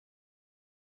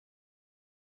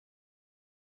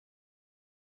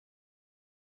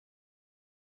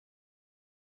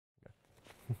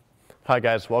Hi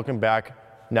guys, welcome back.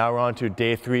 Now we're on to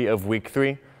day 3 of week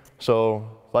 3. So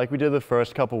like we did the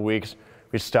first couple weeks,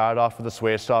 we started off with the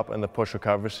sway stop and the push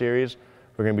recover series.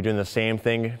 We're going to be doing the same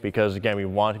thing because again, we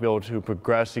want to be able to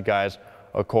progress you guys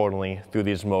accordingly through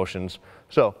these motions.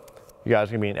 So you guys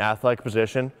are going to be in athletic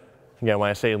position. Again,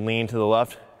 when I say lean to the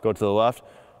left, go to the left.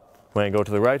 When I go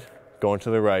to the right, go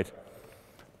into the right.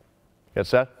 Get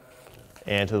set.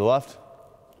 And to the left.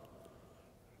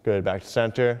 Good, back to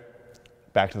center.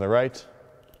 Back to the right,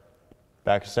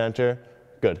 back to center,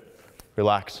 good.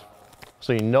 Relax.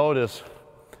 So you notice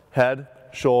head,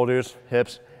 shoulders,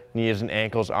 hips, knees, and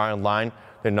ankles are in line.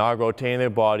 They're not rotating their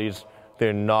bodies.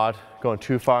 They're not going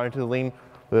too far into the lean.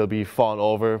 They'll be falling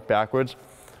over backwards.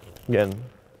 Again,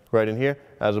 right in here,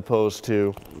 as opposed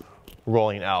to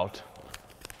rolling out.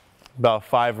 About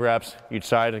 5 reps each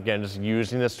side. Again, just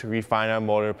using this to refine our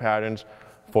motor patterns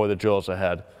for the drills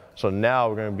ahead. So now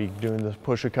we're going to be doing the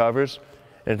push recovers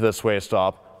into the sway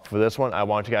stop. For this one, I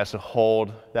want you guys to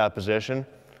hold that position.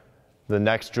 The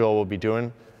next drill we'll be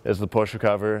doing is the push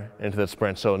recover into the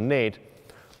sprint. So Nate,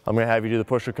 I'm going to have you do the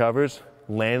push recovers,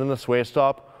 land in the sway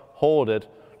stop, hold it.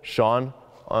 Sean,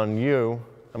 on you,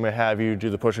 I'm going to have you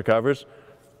do the push recovers,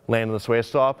 land in the sway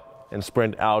stop, and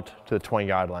sprint out to the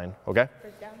 20-yard line, okay?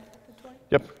 Break down at the 20?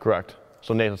 Yep, correct.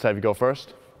 So Nate, let's have you go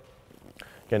first.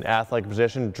 Again, athletic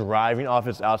position, driving off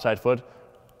its outside foot,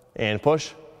 and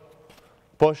push.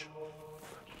 Push,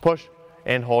 push,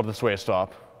 and hold the sway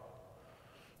stop.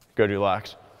 Good,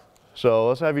 relax. So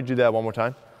let's have you do that one more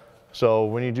time. So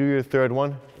when you do your third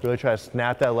one, really try to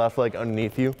snap that left leg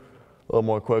underneath you a little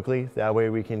more quickly. That way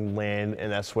we can land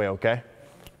in that sway, okay?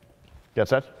 Get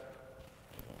set.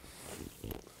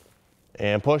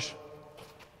 And push,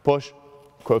 push,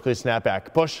 quickly snap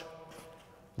back, push.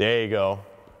 There you go,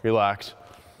 relax.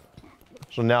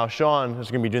 So now Sean is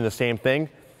going to be doing the same thing,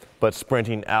 but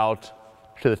sprinting out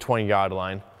to the 20-yard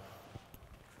line.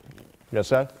 Get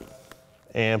set.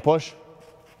 And push,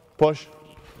 push,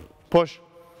 push,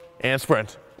 and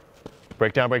sprint.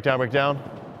 Break down, break down, break down.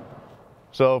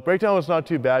 So breakdown was not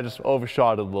too bad, just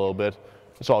overshot it a little bit.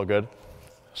 It's all good.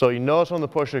 So you notice on the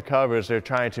push recovers, they're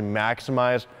trying to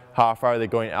maximize how far they're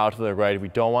going out to the right. We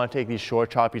don't want to take these short,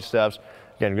 choppy steps.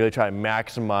 Again, really try to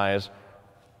maximize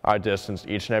our distance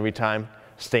each and every time,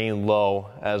 staying low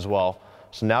as well.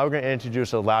 So now we're going to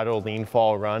introduce a lateral lean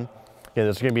fall run. Again,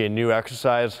 this is going to be a new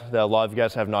exercise that a lot of you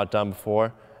guys have not done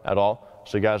before at all.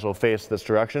 So you guys will face this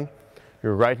direction.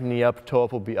 Your right knee up, toe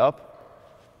up will be up,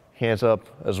 hands up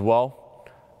as well.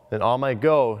 Then on my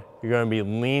go, you're going to be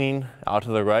leaning out to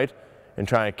the right and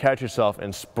trying to catch yourself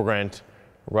and sprint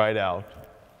right out.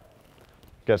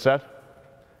 Get set,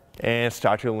 and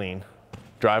start your lean.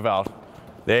 Drive out.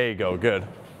 There you go, good.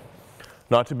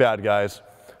 Not too bad, guys.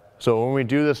 So when we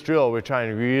do this drill, we're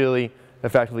trying to really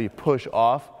effectively push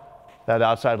off that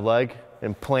outside leg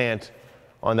and plant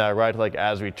on that right leg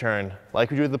as we turn. Like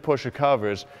we do with the push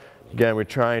recovers, again, we're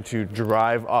trying to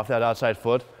drive off that outside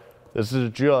foot. This is a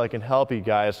drill that can help you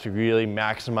guys to really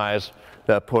maximize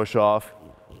that push off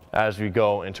as we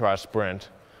go into our sprint.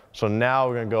 So now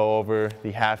we're going to go over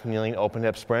the half kneeling open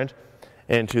hip sprint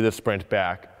into the sprint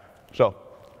back. So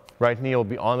right knee will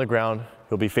be on the ground.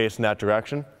 You'll be facing that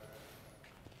direction.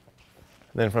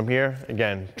 Then from here,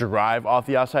 again, drive off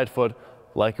the outside foot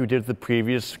like we did the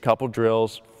previous couple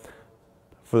drills.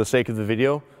 For the sake of the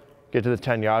video, get to the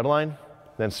 10-yard line,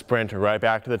 then sprint right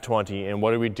back to the 20. And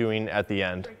what are we doing at the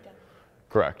end? Breakdown.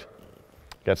 Correct.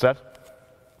 Get set.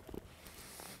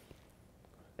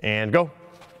 And go.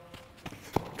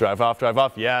 Drive off, drive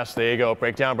off. Yes, there you go.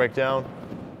 Break down, break down.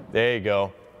 There you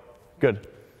go. Good.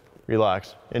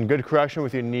 Relax. And good correction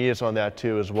with your knees on that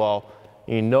too as well.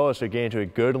 And you notice they're getting to a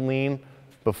good lean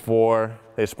before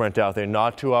they sprint out. They're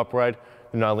not too upright.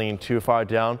 They're not leaning too far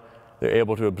down. They're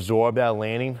able to absorb that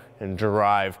landing and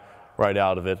drive right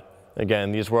out of it.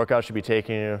 Again, these workouts should be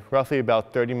taking you roughly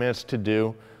about 30 minutes to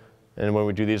do. And when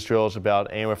we do these drills,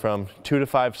 about anywhere from 2 to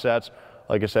 5 sets,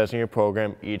 like it says in your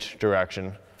program, each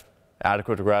direction.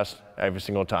 Adequate rest every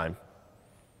single time.